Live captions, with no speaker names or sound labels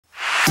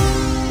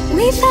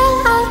We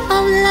fell out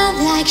of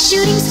love like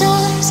shooting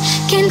stars,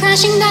 came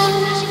crashing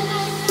down,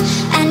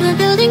 and we're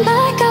building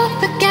back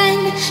up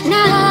again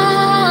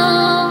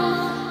now.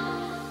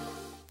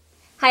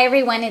 Hi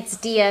everyone, it's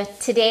Dia.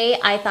 Today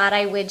I thought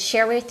I would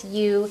share with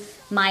you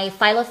my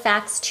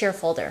FiloFax cheer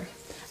folder.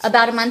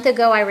 About a month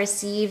ago I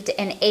received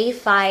an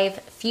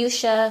A5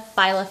 fuchsia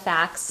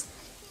FiloFax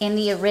in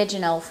the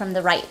original from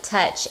The Right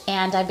Touch,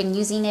 and I've been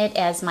using it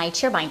as my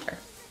cheer binder.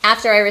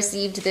 After I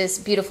received this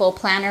beautiful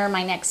planner,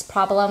 my next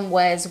problem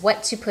was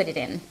what to put it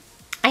in.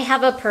 I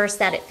have a purse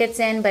that it fits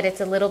in, but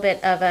it's a little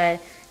bit of a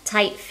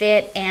tight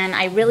fit, and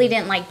I really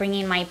didn't like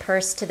bringing my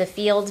purse to the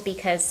field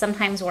because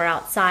sometimes we're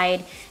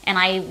outside and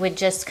I would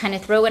just kind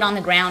of throw it on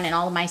the ground and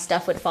all of my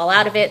stuff would fall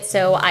out of it.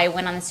 So I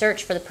went on a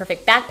search for the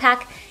perfect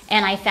backpack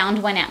and I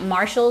found one at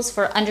Marshall's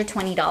for under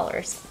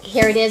 $20.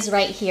 Here it is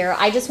right here.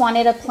 I just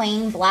wanted a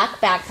plain black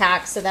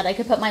backpack so that I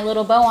could put my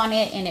little bow on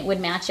it and it would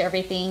match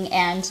everything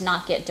and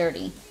not get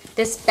dirty.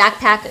 This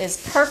backpack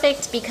is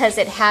perfect because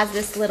it has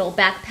this little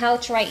back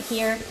pouch right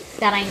here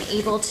that I'm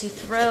able to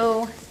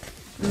throw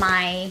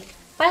my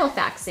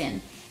FiloFax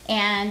in.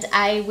 And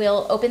I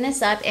will open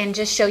this up and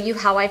just show you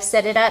how I've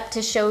set it up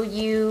to show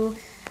you,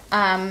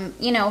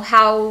 you know,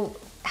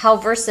 how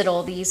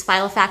versatile these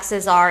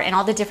FiloFaxes are and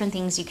all the different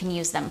things you can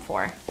use them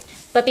for.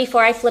 But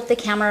before I flip the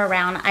camera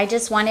around, I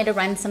just wanted to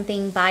run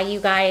something by you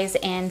guys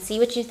and see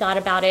what you thought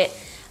about it.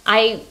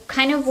 I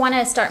kind of want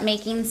to start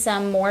making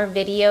some more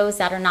videos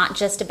that are not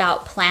just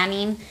about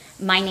planning.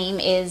 My name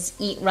is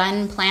Eat,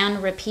 Run,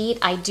 Plan, Repeat.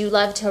 I do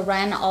love to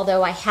run,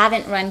 although I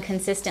haven't run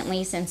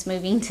consistently since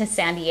moving to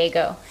San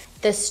Diego.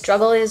 The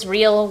struggle is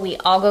real. We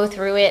all go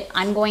through it.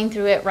 I'm going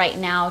through it right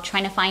now,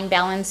 trying to find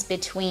balance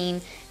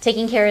between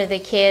taking care of the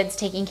kids,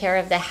 taking care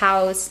of the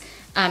house,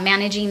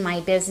 managing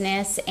my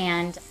business,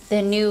 and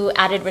the new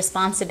added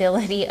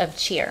responsibility of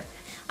cheer.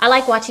 I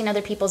like watching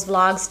other people's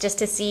vlogs just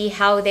to see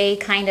how they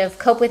kind of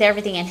cope with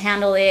everything and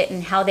handle it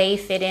and how they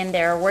fit in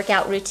their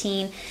workout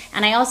routine.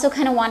 And I also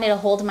kind of wanted to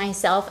hold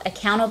myself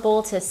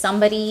accountable to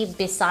somebody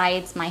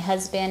besides my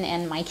husband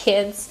and my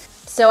kids.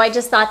 So I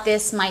just thought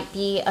this might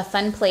be a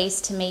fun place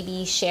to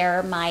maybe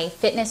share my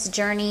fitness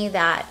journey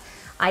that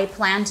I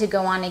plan to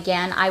go on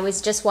again. I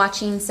was just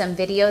watching some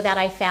video that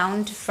I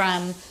found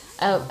from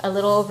a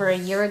little over a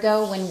year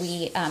ago when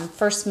we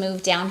first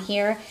moved down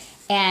here,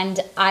 and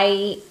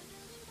I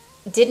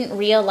didn't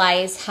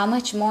realize how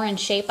much more in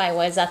shape I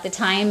was at the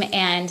time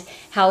and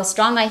how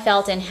strong I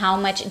felt, and how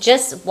much,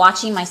 just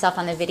watching myself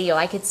on the video,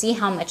 I could see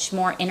how much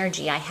more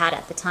energy I had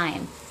at the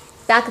time.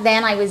 Back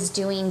then I was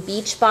doing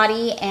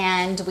Beachbody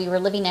and we were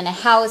living in a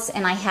house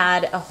and I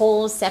had a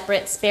whole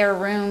separate spare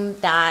room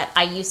that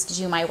I used to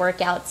do my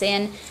workouts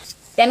in.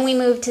 Then we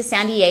moved to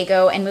San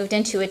Diego and moved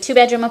into a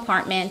 2-bedroom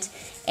apartment,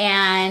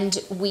 and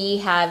we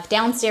have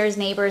downstairs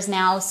neighbors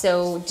now,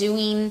 so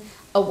doing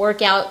a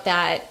workout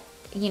that,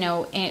 you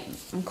know, it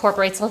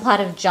incorporates a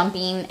lot of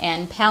jumping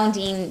and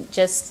pounding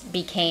just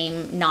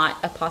became not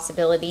a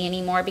possibility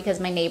anymore because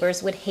my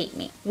neighbors would hate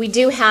me. We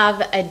do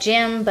have a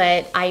gym,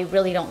 but I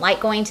really don't like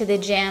going to the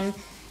gym.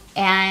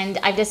 And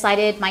I've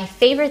decided my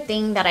favorite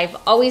thing that I've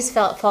always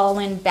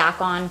fallen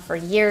back on for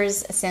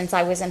years since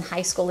I was in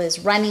high school is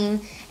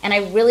running. And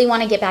I really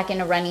want to get back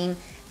into running.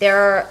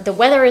 The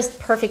weather is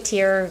perfect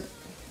here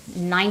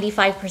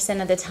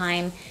 95% of the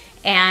time.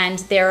 And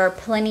there are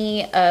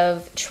plenty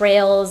of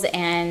trails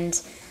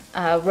and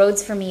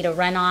roads for me to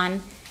run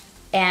on.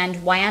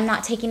 And why I'm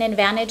not taking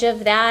advantage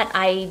of that,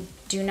 I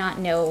do not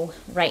know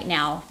right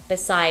now.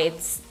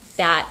 Besides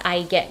that,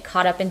 I get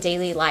caught up in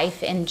daily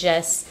life and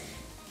just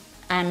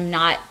I'm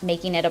not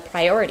making it a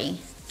priority.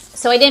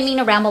 So I didn't mean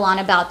to ramble on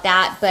about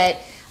that, but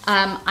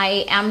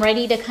I am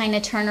ready to kind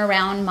of turn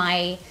around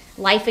my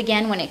life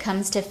again when it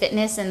comes to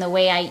fitness and the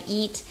way I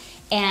eat.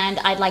 And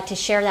I'd like to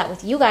share that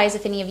with you guys.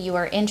 If any of you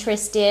are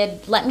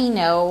interested, let me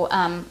know.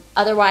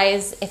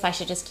 Otherwise, if I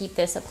should just keep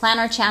this a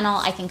planner channel,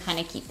 I can kind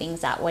of keep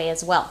things that way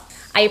as well.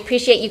 I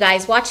appreciate you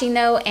guys watching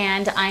though,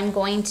 and I'm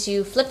going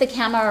to flip the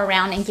camera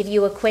around and give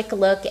you a quick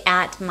look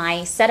at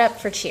my setup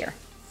for cheer.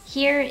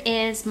 Here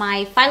is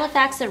my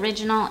FiloFax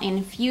original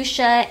in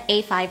fuchsia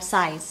A5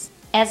 size.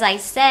 As I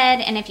said,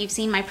 and if you've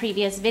seen my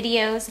previous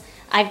videos,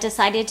 I've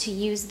decided to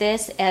use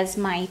this as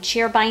my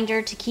cheer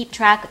binder to keep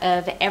track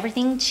of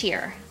everything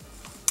cheer.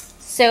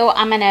 So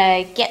I'm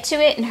gonna get to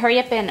it and hurry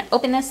up and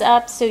open this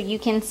up so you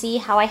can see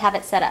how I have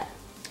it set up.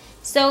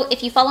 So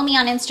if you follow me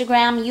on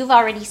Instagram, you've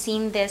already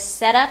seen this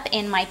setup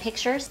in my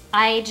pictures.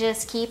 I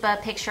just keep a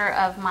picture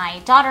of my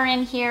daughter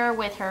in here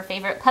with her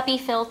favorite puppy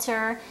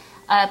filter,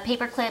 a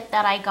paper clip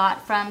that I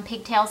got from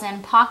Pigtails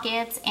and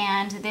Pockets,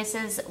 and this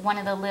is one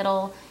of the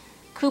little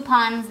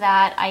coupons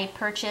that I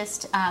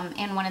purchased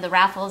in one of the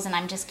raffles, and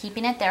I'm just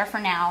keeping it there for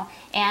now,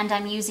 and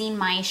I'm using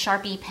my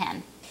Sharpie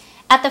pen.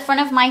 At the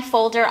front of my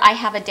folder, I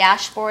have a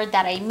dashboard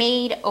that I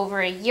made over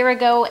a year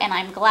ago, and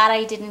I'm glad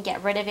I didn't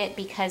get rid of it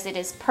because it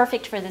is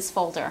perfect for this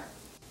folder.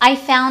 I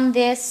found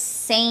this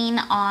saying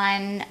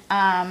on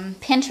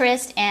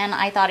Pinterest, and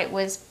I thought it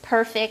was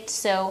perfect.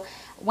 So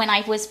when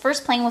I was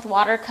first playing with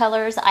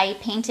watercolors, I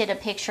painted a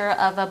picture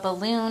of a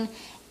balloon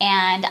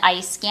and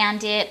I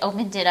scanned it,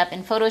 opened it up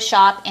in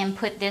Photoshop, and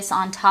put this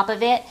on top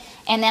of it.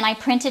 And then I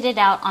printed it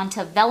out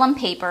onto vellum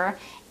paper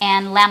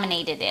and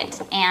laminated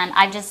it. And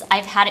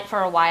I've had it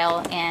for a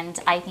while, and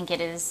I think it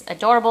is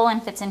adorable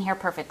and fits in here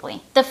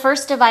perfectly. The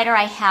first divider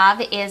I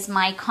have is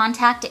my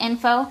contact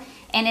info.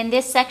 And in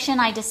this section,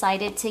 I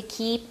decided to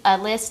keep a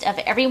list of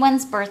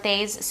everyone's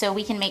birthdays so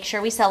we can make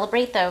sure we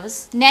celebrate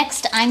those.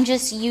 Next, I'm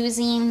just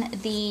using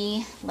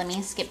let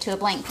me skip to a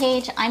blank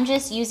page. I'm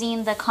just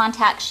using the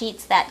contact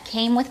sheets that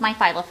came with my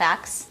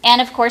FiloFax.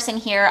 And of course in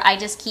here, I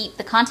just keep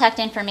the contact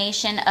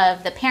information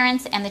of the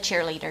parents and the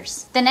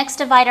cheerleaders. The next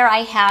divider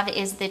I have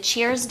is the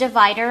cheers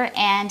divider.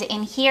 And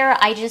in here,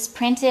 I just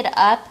printed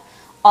up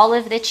all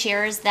of the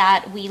cheers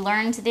that we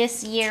learned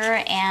this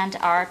year and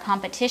our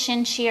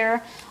competition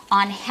cheer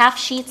on half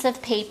sheets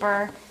of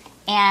paper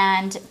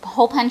and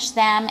hole punch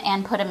them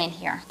and put them in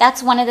here.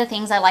 That's one of the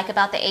things I like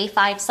about the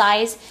A5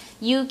 size.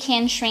 You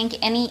can shrink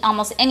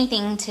almost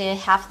anything to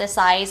half the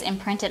size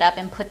and print it up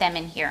and put them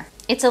in here.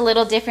 It's a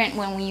little different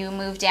when you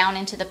move down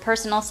into the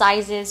personal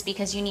sizes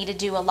because you need to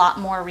do a lot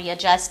more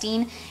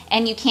readjusting,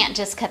 and you can't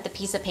just cut the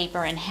piece of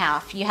paper in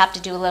half. You have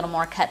to do a little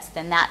more cuts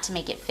than that to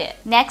make it fit.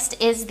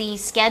 Next is the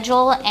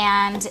schedule,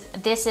 and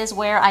this is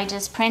where I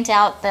just print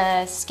out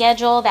the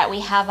schedule that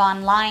we have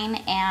online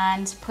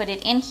and put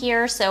it in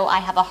here, so I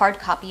have a hard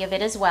copy of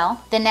it as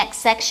well. The next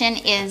section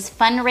is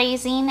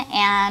fundraising,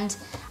 and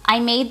I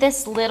made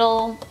this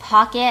little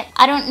pocket.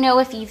 I don't know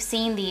if you've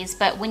seen these,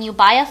 but when you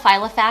buy a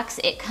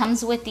FiloFax, it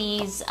comes with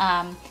these,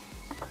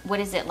 what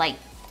is it like?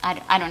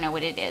 I don't know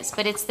what it is,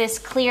 but it's this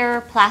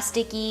clear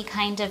plasticky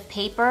kind of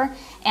paper.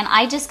 And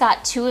I just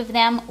got 2 of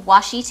them,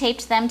 washi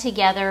taped them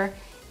together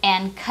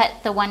and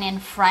cut the one in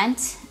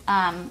front,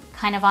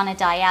 kind of on a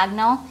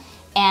diagonal,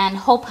 and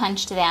hole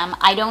punched them.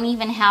 I don't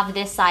even have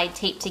this side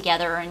taped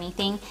together or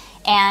anything.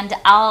 And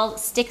I'll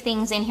stick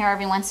things in here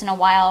every once in a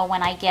while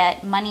when I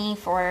get money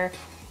for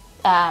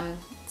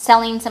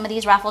selling some of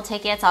these raffle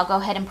tickets. I'll go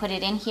ahead and put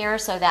it in here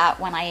so that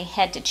when I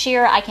head to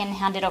cheer, I can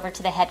hand it over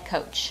to the head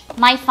coach.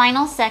 My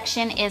final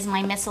section is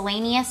my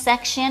miscellaneous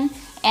section,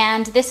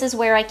 and this is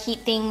where I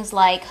keep things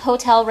like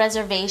hotel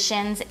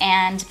reservations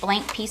and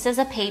blank pieces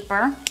of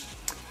paper.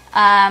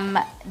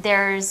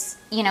 There's,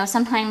 you know,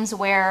 sometimes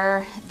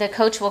where the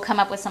coach will come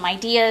up with some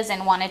ideas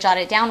and want to jot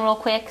it down real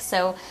quick,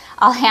 so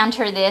I'll hand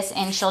her this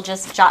and she'll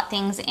just jot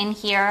things in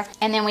here,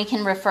 and then we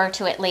can refer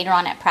to it later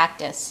on at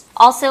practice.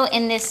 Also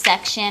in this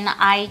section,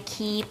 I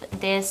keep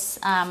this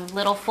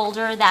little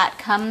folder that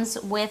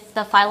comes with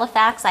the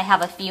FiloFax. I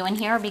have a few in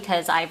here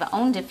because I've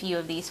owned a few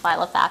of these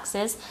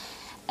FiloFaxes.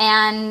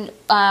 And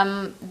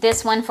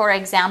this one, for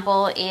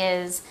example,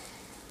 is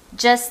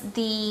just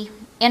the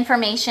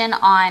information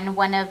on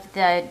one of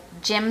the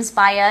gyms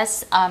by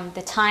us,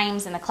 the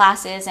times and the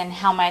classes and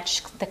how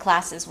much the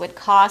classes would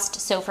cost.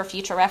 So for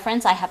future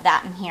reference, I have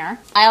that in here.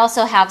 I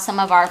also have some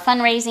of our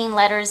fundraising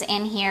letters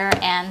in here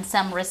and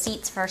some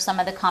receipts for some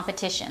of the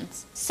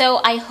competitions. So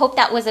I hope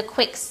that was a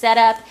quick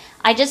setup.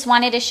 I just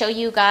wanted to show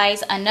you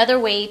guys another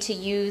way to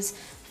use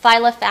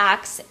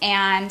FiloFax,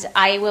 and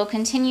I will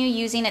continue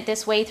using it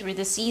this way through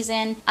the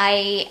season.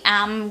 I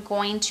am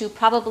going to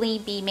probably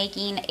be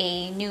making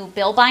a new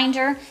bill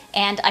binder,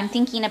 and I'm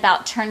thinking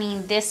about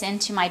turning this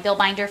into my bill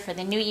binder for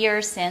the new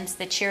year since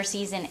the cheer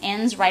season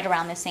ends right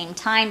around the same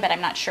time, but I'm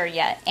not sure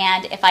yet.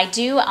 And if I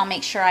do, I'll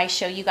make sure I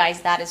show you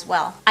guys that as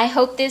well. I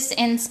hope this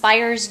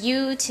inspires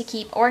you to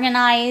keep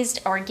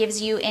organized or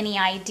gives you any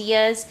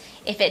ideas.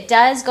 If it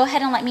does, go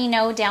ahead and let me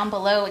know down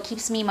below. It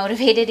keeps me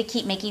motivated to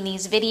keep making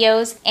these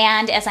videos.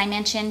 And as I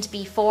mentioned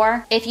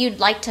before, if you'd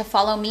like to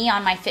follow me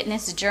on my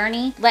fitness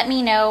journey, let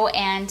me know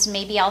and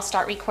maybe I'll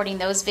start recording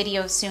those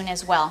videos soon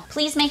as well.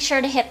 Please make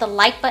sure to hit the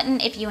like button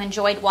if you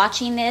enjoyed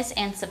watching this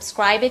and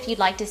subscribe if you'd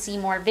like to see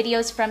more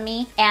videos from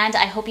me. And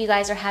I hope you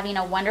guys are having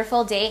a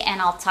wonderful day, and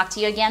I'll talk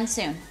to you again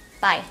soon.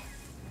 Bye.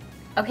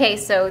 Okay,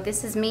 so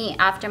this is me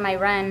after my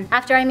run.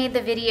 After I made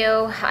the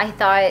video, I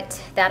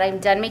thought that I'm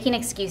done making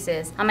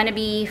excuses. I'm gonna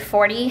be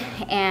 40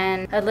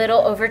 in a little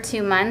over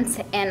 2 months,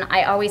 and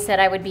I always said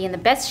I would be in the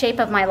best shape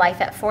of my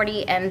life at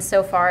 40, and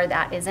so far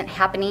that isn't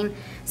happening.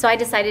 So I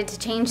decided to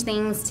change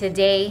things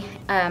today.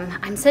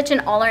 I'm such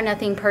an all or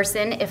nothing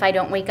person. If I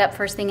don't wake up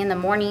first thing in the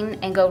morning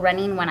and go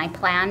running when I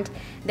planned,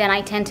 then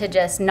I tend to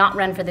just not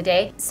run for the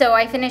day. So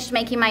I finished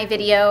making my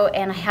video,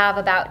 and I have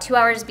about 2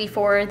 hours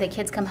before the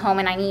kids come home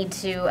and I need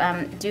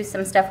to do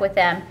some stuff with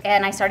them.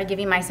 And I started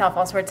giving myself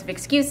all sorts of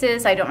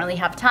excuses. I don't really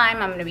have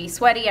time. I'm gonna be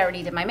sweaty. I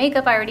already did my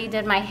makeup. I already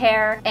did my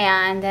hair.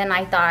 And then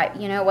I thought,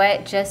 you know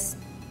what, just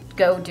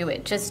go do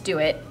it. Just do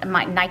it.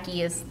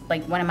 Nike is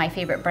like one of my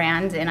favorite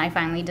brands, and I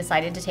finally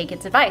decided to take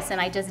its advice,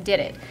 and I just did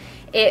it.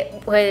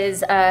 It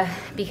was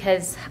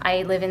because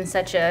I live in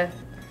such a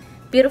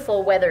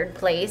beautiful weathered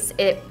place.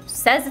 It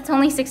says it's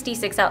only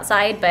 66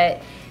 outside,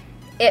 but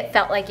it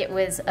felt like it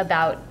was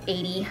about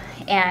 80,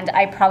 and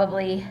I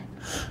probably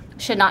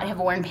should not have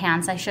worn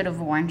pants. I should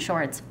have worn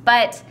shorts,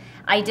 but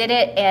I did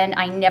it, and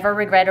I never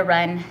regret a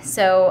run.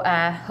 So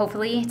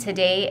hopefully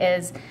today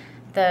is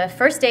the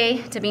first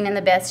day to being in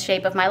the best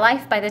shape of my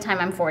life by the time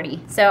I'm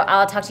 40. So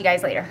I'll talk to you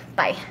guys later.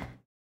 Bye.